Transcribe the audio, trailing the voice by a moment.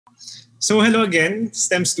So hello again,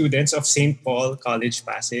 STEM students of St. Paul College,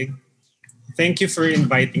 Pasig. Thank you for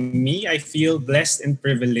inviting me. I feel blessed and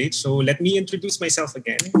privileged. So let me introduce myself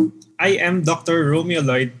again. I am Dr. Romeo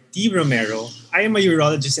Lloyd T. Romero. I am a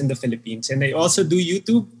urologist in the Philippines and I also do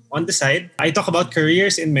YouTube on the side. I talk about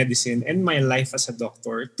careers in medicine and my life as a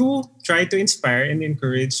doctor to try to inspire and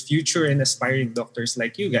encourage future and aspiring doctors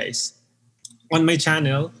like you guys. On my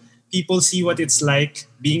channel, people see what it's like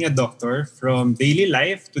being a doctor from daily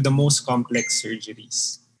life to the most complex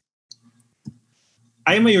surgeries.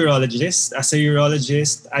 I'm a urologist. As a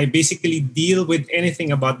urologist, I basically deal with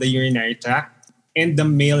anything about the urinary tract and the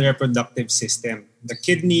male reproductive system, the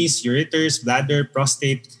kidneys, ureters, bladder,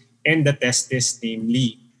 prostate, and the testes,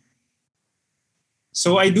 namely.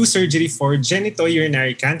 So I do surgery for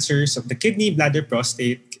genitourinary cancers of the kidney, bladder,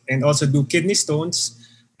 prostate, and also do kidney stones,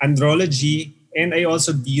 andrology, and I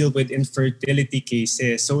also deal with infertility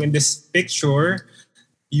cases. So in this picture,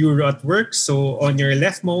 you're at work. So on your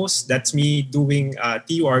leftmost, that's me doing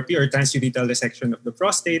TURP or transurethral resection of the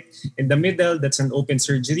prostate. In the middle, that's an open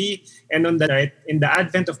surgery. And on the right, in the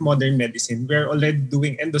advent of modern medicine, we're already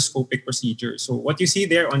doing endoscopic procedures. So what you see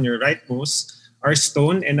there on your rightmost are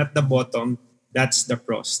stone, and at the bottom, that's the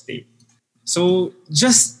prostate. So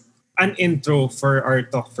just an intro for our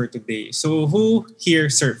talk for today. So who here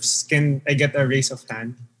surfs? Can I get a raise of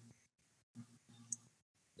hand?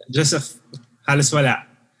 Just halos wala.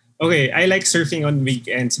 Okay, I like surfing on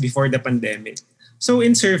weekends before the pandemic. So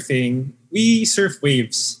in surfing, we surf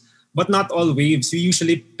waves, but not all waves. We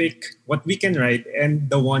usually pick what we can ride and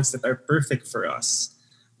the ones that are perfect for us.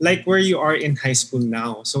 Like where you are in high school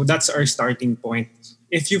now. So that's our starting point.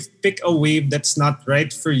 If you pick a wave that's not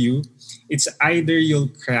right for you, it's either you'll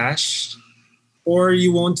crash or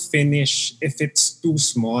you won't finish if it's too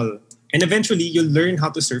small. And eventually, you'll learn how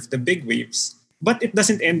to surf the big waves. But it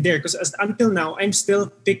doesn't end there because until now, I'm still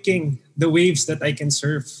picking the waves that I can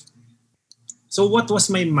surf. So what was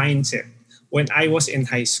my mindset when I was in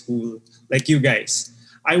high school, like you guys?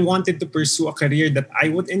 I wanted to pursue a career that I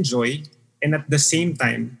would enjoy, and at the same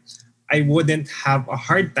time, I wouldn't have a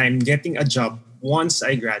hard time getting a job once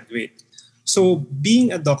I graduate. So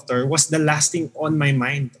being a doctor was the last thing on my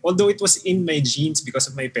mind. Although it was in my genes because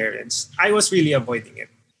of my parents, I was really avoiding it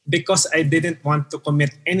because I didn't want to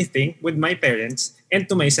commit anything with my parents and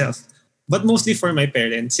to myself, but mostly for my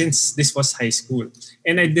parents since this was high school.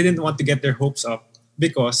 And I didn't want to get their hopes up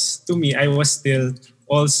because to me, I was still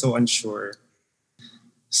also unsure.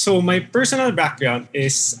 So my personal background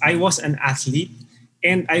is I was an athlete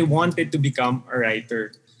and I wanted to become a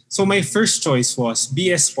writer. So my first choice was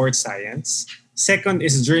BS Sports Science. Second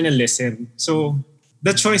is journalism. So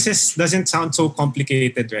the choices doesn't sound so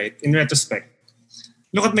complicated, right? In retrospect.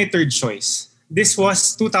 Look at my third choice. This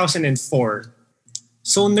was 2004.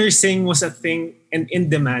 So nursing was a thing and in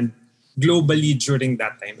demand globally during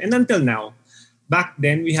that time. And until now, back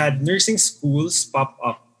then we had nursing schools pop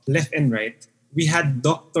up left and right. We had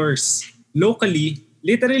doctors locally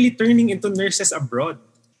literally turning into nurses abroad.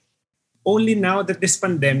 Only now that this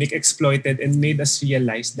pandemic exploited and made us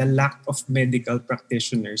realize the lack of medical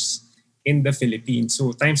practitioners in the Philippines.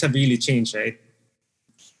 So times have really changed, right?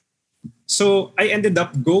 So I ended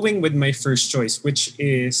up going with my first choice, which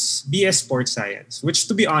is BS Sports Science, which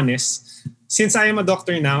to be honest, since I am a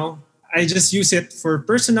doctor now, I just use it for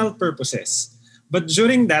personal purposes. But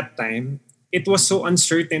during that time, it was so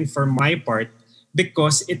uncertain for my part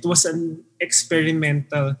because it was an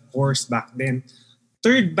experimental course back then.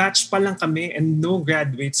 Third batch pa lang kami and no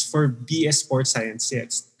graduates for BS Sports Science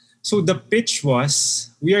yet. So the pitch was,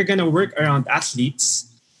 we are gonna work around athletes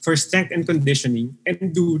for strength and conditioning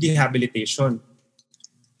and do rehabilitation.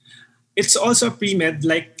 It's also a pre-med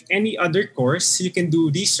like any other course. You can do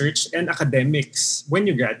research and academics when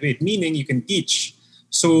you graduate, meaning you can teach.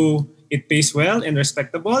 So it pays well and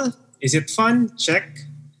respectable. Is it fun? Check.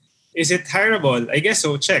 Is it hireable? I guess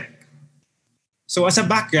so, check. So as a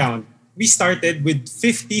background, we started with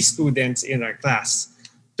 50 students in our class.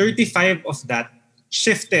 35 of that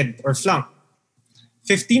shifted or flunked.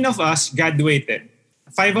 15 of us graduated.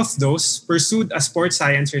 5 of those pursued a sports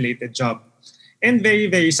science-related job and very,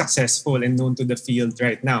 very successful and known to the field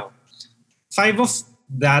right now. 5 of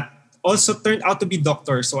that also turned out to be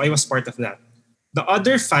doctors, so I was part of that. The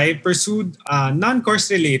other 5 pursued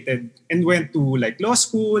non-course related and went to like law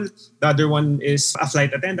school. The other one is a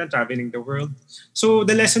flight attendant traveling the world. So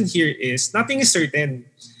the lesson here is nothing is certain.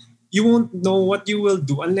 You won't know what you will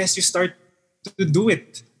do unless you start to do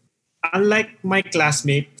it. Unlike my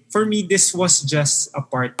classmate, for me, this was just a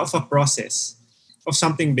part of a process of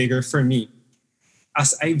something bigger for me.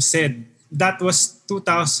 As I've said, that was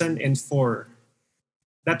 2004.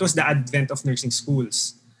 That was the advent of nursing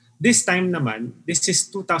schools. This time naman, this is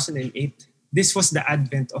 2008. This was the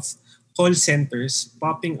advent of call centers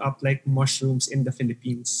popping up like mushrooms in the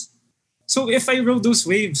Philippines. So if I rode those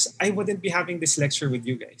waves, I wouldn't be having this lecture with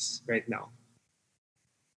you guys right now.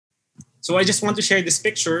 So I just want to share this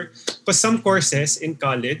picture because some courses in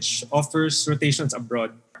college offers rotations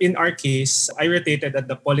abroad. In our case, I rotated at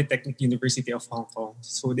the Polytechnic University of Hong Kong.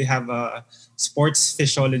 So they have a sports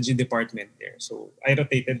physiology department there. So I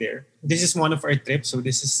rotated there. This is one of our trips. So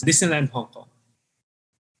this is Disneyland Hong Kong.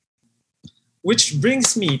 Which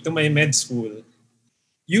brings me to my med school,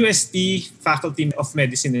 UST Faculty of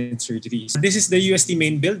Medicine and Surgery. This is the UST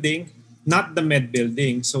main building, not the med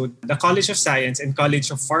building. So the College of Science and College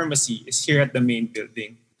of Pharmacy is here at the main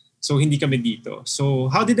building. So hindi kami dito. So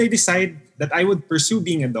how did I decide that I would pursue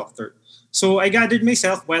being a doctor? So I gathered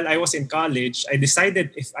myself while I was in college. I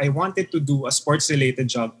decided if I wanted to do a sports-related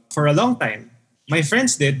job for a long time. My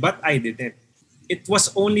friends did, but I didn't. It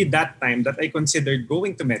was only that time that I considered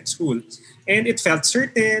going to med school. And it felt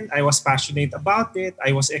certain. I was passionate about it.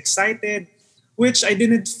 I was excited, which I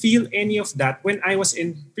didn't feel any of that when I was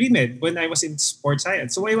in pre-med, when I was in sports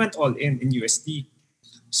science. So I went all in UST.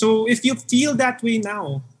 So if you feel that way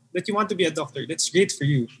now, that you want to be a doctor, that's great for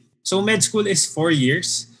you. So med school is 4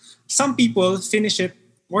 years. Some people finish it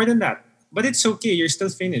more than that. But it's okay, you're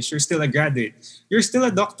still finished. You're still a graduate. You're still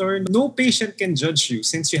a doctor. No patient can judge you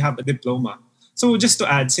since you have a diploma. So just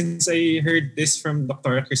to add, since I heard this from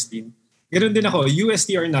Dr. Christine, ganoon din ako,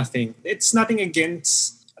 UST or nothing. It's nothing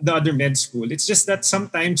against the other med school. It's just that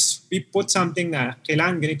sometimes we put something na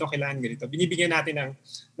kailangan ganito, kailangan ganito. Binibigyan natin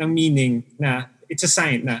ng meaning na it's a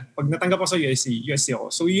sign na pag natanggap ako sa UST ako.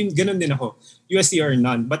 So yun, ganun din ako, UST or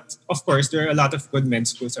none. But of course, there are a lot of good med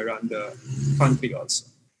schools around the country also.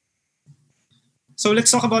 So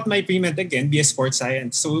let's talk about my pre-med again, BS Sports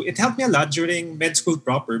Science. So it helped me a lot during med school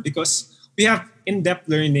proper because we have in-depth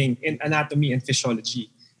learning in anatomy and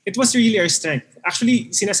physiology. It was really our strength. Actually,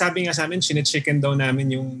 sinasabi nga sa amin, chicken daw namin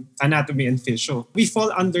yung anatomy and physio. We fall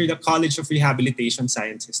under the College of Rehabilitation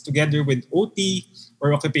Sciences together with OT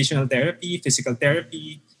or occupational therapy, physical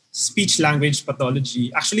therapy, speech-language pathology.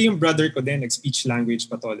 Actually, yung brother ko din nag-speech-language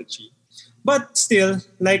pathology. But still,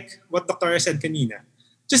 like what Dr. said kanina,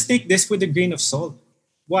 just take this with a grain of salt.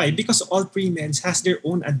 Why? Because all pre-meds has their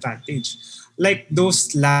own advantage. Like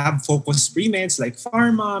those lab-focused pre-meds like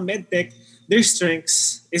pharma, medtech, their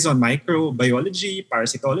strengths is on microbiology,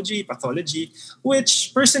 parasitology, pathology,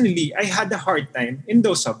 which personally, I had a hard time in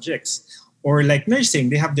those subjects. Or like nursing,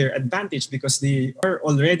 they have their advantage because they are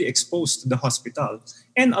already exposed to the hospital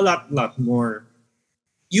and a lot more.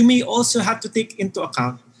 You may also have to take into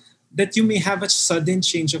account that you may have a sudden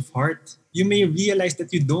change of heart. You may realize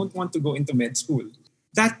that you don't want to go into med school.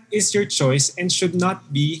 That is your choice and should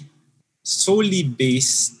not be solely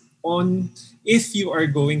based on if you are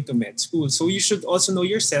going to med school. So you should also know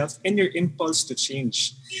yourself and your impulse to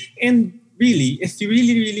change. And really, if you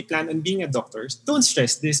really plan on being a doctor, don't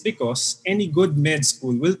stress this because any good med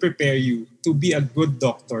school will prepare you to be a good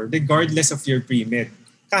doctor regardless of your pre-med.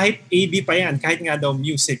 Kahit AB pa yan, kahit nga daw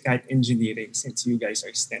music, kahit engineering, since you guys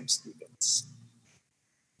are STEM students.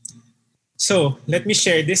 So, let me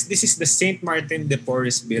share this. This is the St. Martin de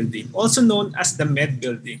Porres building, also known as the Med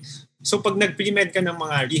building. So pag nag-pre-med ka ng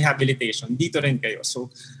mga rehabilitation, dito rin kayo. So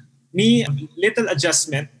me, little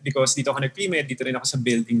adjustment because dito ako nag-pre-med, dito rin ako sa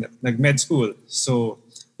building na nag-med school. So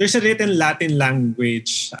there's a written Latin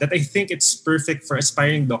language that I think it's perfect for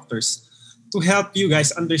aspiring doctors to help you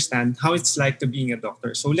guys understand how it's like to being a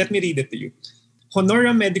doctor. So let me read it to you.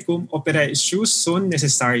 Honora medicum operae issues sun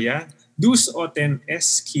necessaria, dus autem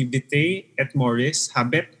escivite et moris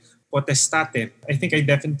habet potestatem. I think I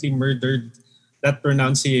definitely murdered that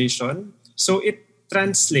pronunciation. So it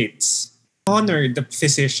translates, honor the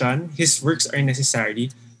physician, his works are necessary.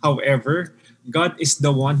 However, God is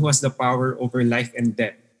the one who has the power over life and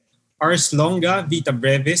death. Ars longa vita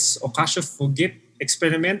brevis occasio fugit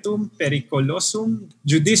experimentum periculosum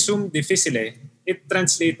judicium difficile. It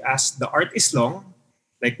translates as the art is long,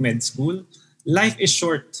 like med school. Life is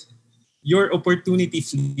short. Your opportunity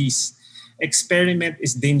flees. Experiment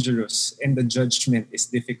is dangerous and the judgment is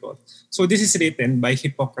difficult. So this is written by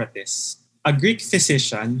Hippocrates, a Greek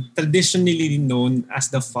physician traditionally known as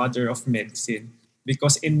the father of medicine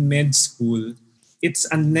because in med school, it's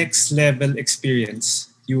a next level experience.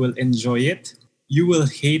 You will enjoy it. You will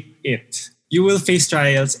hate it. You will face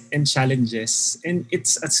trials and challenges, and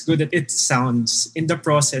it's as good as it sounds. In the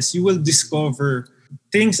process, you will discover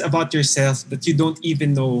things about yourself that you don't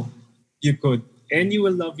even know you could. And you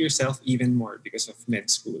will love yourself even more because of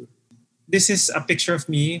med school. This is a picture of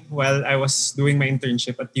me while I was doing my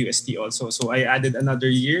internship at UST also. So I added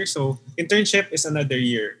another year. So internship is another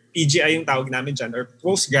year. PGI yung tawag namin dyan, or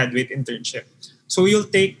postgraduate internship. So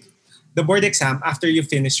you'll take the board exam after you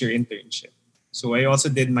finish your internship. So I also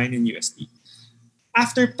did mine in UST.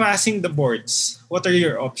 After passing the boards, what are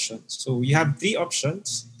your options? So you have 3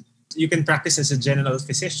 options. You can practice as a general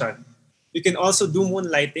physician. You can also do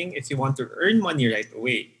moonlighting if you want to earn money right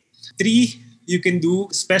away. 3, you can do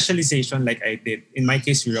specialization like I did, in my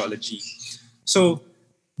case, urology. So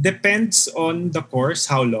depends on the course,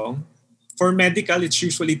 how long. For medical, it's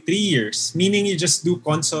usually 3 years, meaning you just do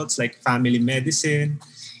consults like family medicine,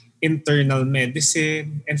 internal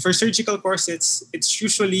medicine. And for surgical courses, it's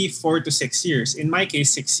usually 4 to 6 years. In my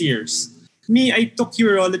case, 6 years. Me, I took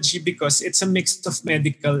urology because it's a mix of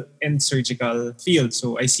medical and surgical field.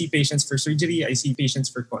 So I see patients for surgery, I see patients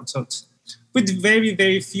for consults. With very,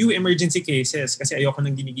 very few emergency cases kasi ayoko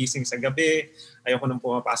nang ginigising sa gabi, ayoko nang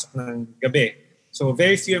pumapasok ng gabi. So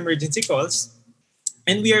very few emergency calls.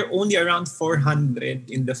 And we are only around 400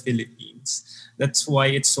 in the Philippines. That's why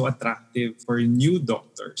it's so attractive for new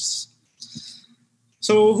doctors.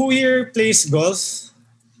 So who here plays golf?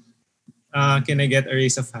 Can I get a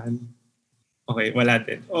raise of hand? Okay, wala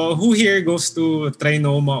din. Who here goes to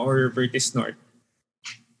Trinoma or Vertis North?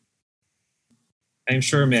 I'm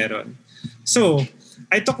sure meron. So,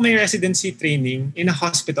 I took my residency training in a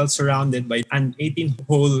hospital surrounded by an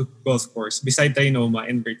 18-hole golf course beside Trinoma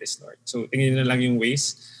and Vertis North. So, tingnan na lang yung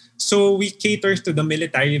ways. So, we cater to the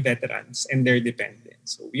military veterans and their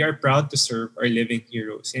dependents. So, we are proud to serve our living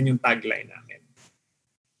heroes. Yan yung tagline namin.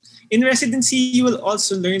 In residency, you will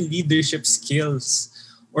also learn leadership skills.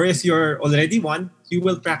 Or if you're already one, you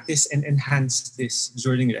will practice and enhance this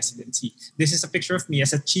during residency. This is a picture of me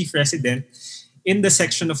as a chief resident in the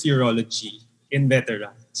section of urology in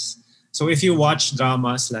veterans. So if you watch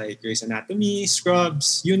dramas like Grey's Anatomy,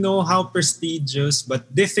 Scrubs, you know how prestigious but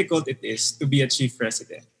difficult it is to be a chief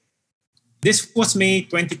resident. This was May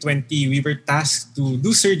 2020. We were tasked to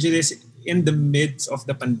do surgeries in the midst of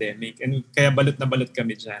the pandemic, and kaya balot na balot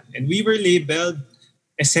kami dyan. And we were labeled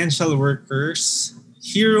essential workers,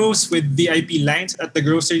 heroes with VIP lines at the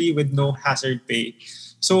grocery with no hazard pay.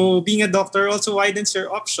 So being a doctor also widens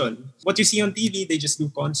your option. What you see on TV, they just do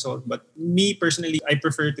consult. But me personally, I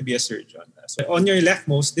prefer to be a surgeon. So on your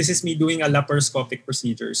leftmost, this is me doing a laparoscopic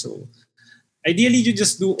procedure. So ideally, you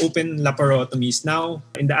just do open laparotomies. Now,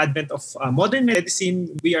 in the advent of modern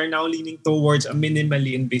medicine, we are now leaning towards a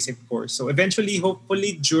minimally invasive course. So eventually,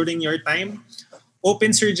 hopefully, during your time,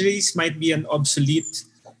 open surgeries might be an obsolete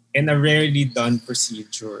and a rarely done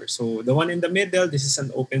procedure. So the one in the middle, this is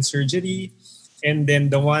an open surgery. And then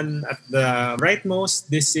the one at the rightmost,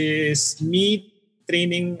 this is me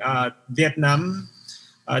training Vietnam.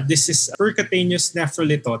 This is percutaneous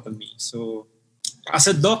nephrolithotomy. So as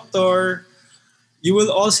a doctor, you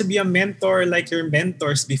will also be a mentor like your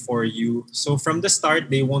mentors before you. So from the start,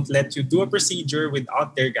 they won't let you do a procedure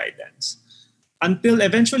without their guidance. Until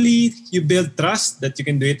eventually you build trust that you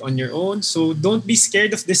can do it on your own. So don't be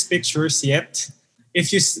scared of these pictures yet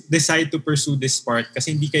if you decide to pursue this part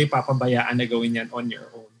kasi hindi kayo papabayaan na gawin yan on your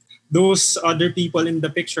own. Those other people in the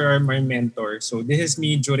picture are my mentors. So this is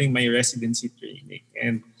me during my residency training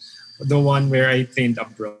and the one where I trained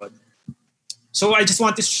abroad. So I just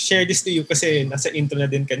want to share this to you kasi nasa intro na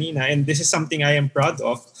din kanina and this is something I am proud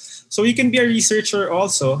of. So you can be a researcher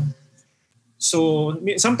also. So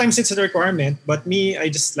sometimes it's a requirement, but me, I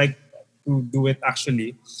just like to do it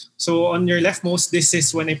actually. So on your leftmost, this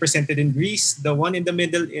is when I presented in Greece. The one in the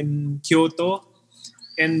middle in Kyoto.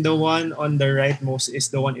 And the one on the rightmost is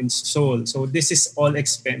the one in Seoul. So this is all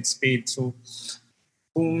expense paid. So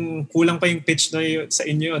kung kulang pa yung pitch na sa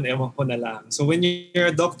inyo yun, ewan ko na lang. So when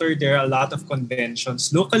you're a doctor, there are a lot of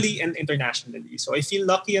conventions locally and internationally. So I feel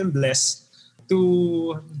lucky and blessed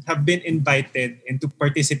to have been invited and to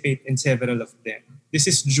participate in several of them. This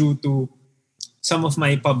is due to some of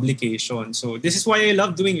my publications. So this is why I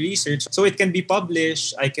love doing research. So it can be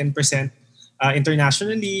published, I can present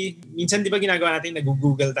internationally. Minsan di ba ginagawa natin,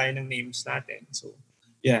 nag-google tayo ng names natin. So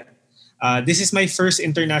yeah. This is my first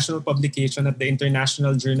international publication at the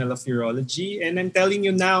International Journal of Urology. And I'm telling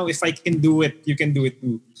you now, if I can do it, you can do it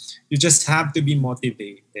too. You just have to be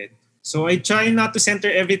motivated. So I try not to center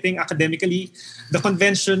everything academically. The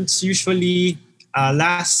conventions usually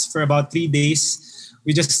last for about 3 days.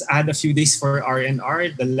 We just add a few days for R&R,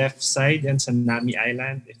 the left side, and Sanami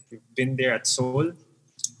Island, if you've been there at Seoul.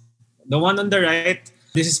 The one on the right,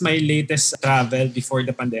 this is my latest travel before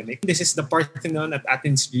the pandemic. This is the Parthenon at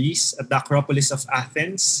Athens, Greece, at the Acropolis of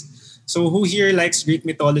Athens. So who here likes Greek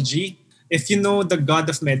mythology? If you know the god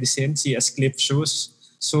of medicine, si Asclepius,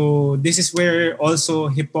 so this is where also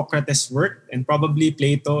Hippocrates worked and probably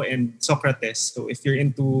Plato and Socrates. So if you're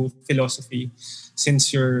into philosophy.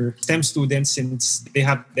 since you're STEM students, since they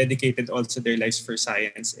have dedicated also their lives for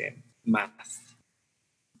science and math.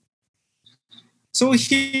 So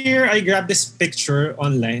here I grabbed this picture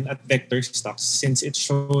online at Vector Stocks since it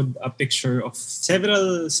showed a picture of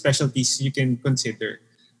several specialties you can consider.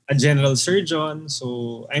 A general surgeon,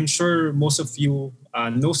 so I'm sure most of you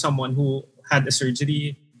know someone who had a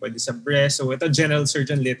surgery, whether it's a breast. So with a general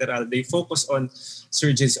surgeon, literal, they focus on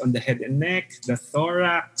surgeries on the head and neck, the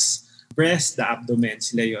thorax, breast, the abdomen,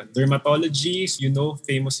 sila yun. Dermatology, you know,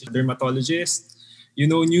 famous dermatologist. You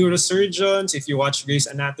know, neurosurgeons, if you watch Grey's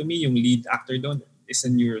Anatomy, yung lead actor doon is a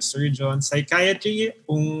neurosurgeon. Psychiatry,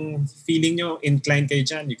 kung feeling nyo inclined kayo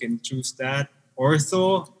dyan, you can choose that.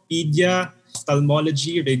 Ortho, pedia,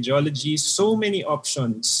 ophthalmology, radiology, so many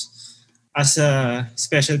options as a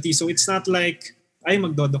specialty. So it's not like, ay,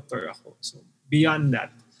 magdo-doctor ako. So beyond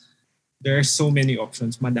that, there are so many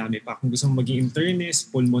options. Madami pa. Kung gusto mong maging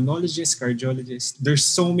internist, pulmonologist, cardiologist, there's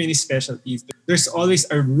so many specialties. There's always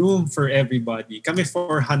a room for everybody. Kami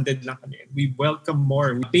 400 lang kami. We welcome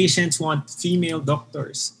more. Patients want female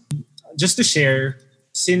doctors. Just to share,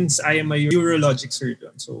 since I am a urologic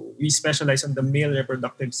surgeon, so we specialize on the male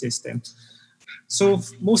reproductive system. So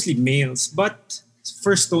mostly males, but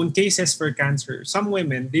for stone cases, for cancer, some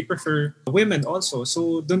women, they prefer women also.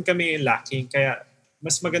 So doon kami lacking. Kaya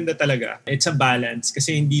mas maganda talaga. It's a balance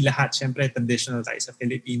kasi hindi lahat, syempre traditional tayo sa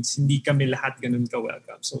Philippines, hindi kami lahat ganun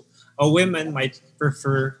ka-welcome. So a woman might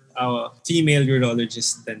prefer a female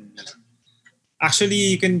urologist than me. Actually,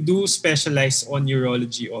 you can do specialize on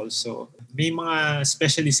urology also. May mga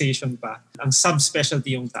specialization pa. Ang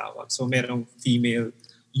subspecialty yung tawag. So merong female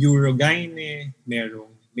urogyne, merong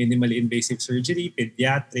minimally invasive surgery,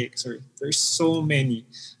 pediatrics, or there's so many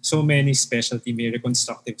specialty, may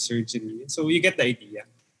reconstructive surgery. So you get the idea.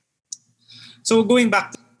 So going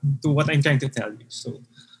back to what I'm trying to tell you. So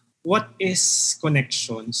what is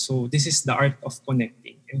connection? So this is the art of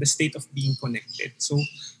connecting and the state of being connected. So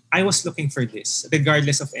I was looking for this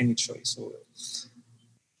regardless of any choice. So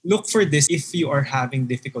look for this if you are having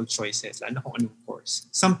difficult choices. Ano kung anong course.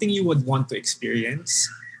 Something you would want to experience.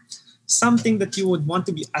 Something that you would want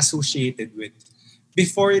to be associated with.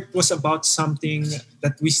 Before, it was about something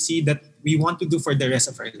that we see that we want to do for the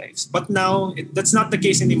rest of our lives. But now, that's not the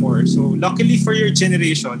case anymore. So luckily for your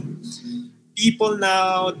generation, people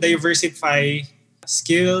now diversify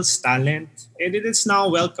skills, talent, and it is now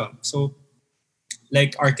welcome. So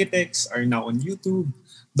like architects are now on YouTube.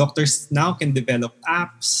 Doctors now can develop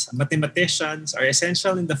apps. Mathematicians are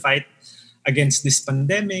essential in the fight against this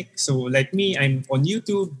pandemic. So like me, I'm on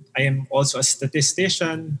YouTube. I am also a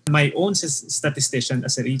statistician, my own statistician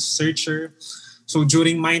as a researcher. So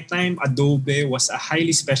during my time, Adobe was a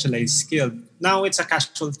highly specialized skill. Now it's a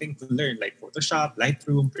casual thing to learn, like Photoshop,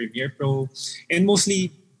 Lightroom, Premiere Pro. And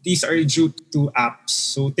mostly these are due to apps.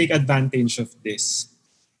 So take advantage of this.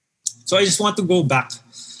 So I just want to go back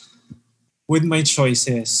with my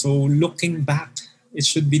choices. So looking back, it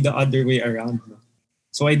should be the other way around.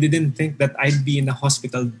 So I didn't think that I'd be in a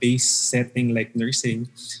hospital-based setting like nursing.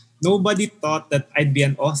 Nobody thought that I'd be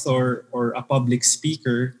an author or a public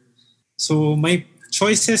speaker. So my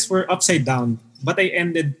choices were upside down, but I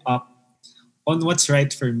ended up on what's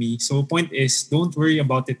right for me. So point is, don't worry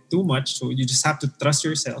about it too much. So you just have to trust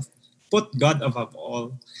yourself, put God above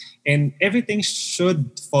all, and everything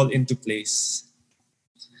should fall into place.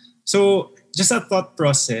 So just a thought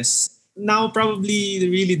process. Now probably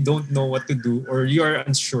you really don't know what to do or you are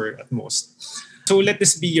unsure at most. So let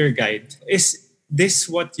this be your guide. Is this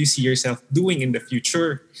what you see yourself doing in the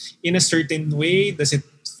future? In a certain way, does it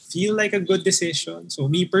feel like a good decision? So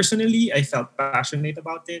me personally, I felt passionate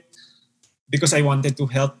about it because I wanted to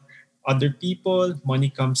help other people. Money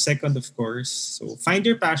comes second, of course. So find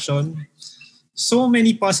your passion. So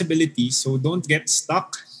many possibilities. So don't get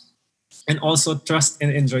stuck. And also trust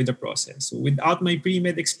and enjoy the process. So without my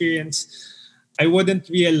pre-med experience, I wouldn't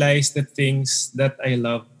realize the things that I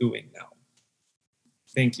love doing now.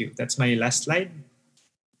 Thank you. That's my last slide.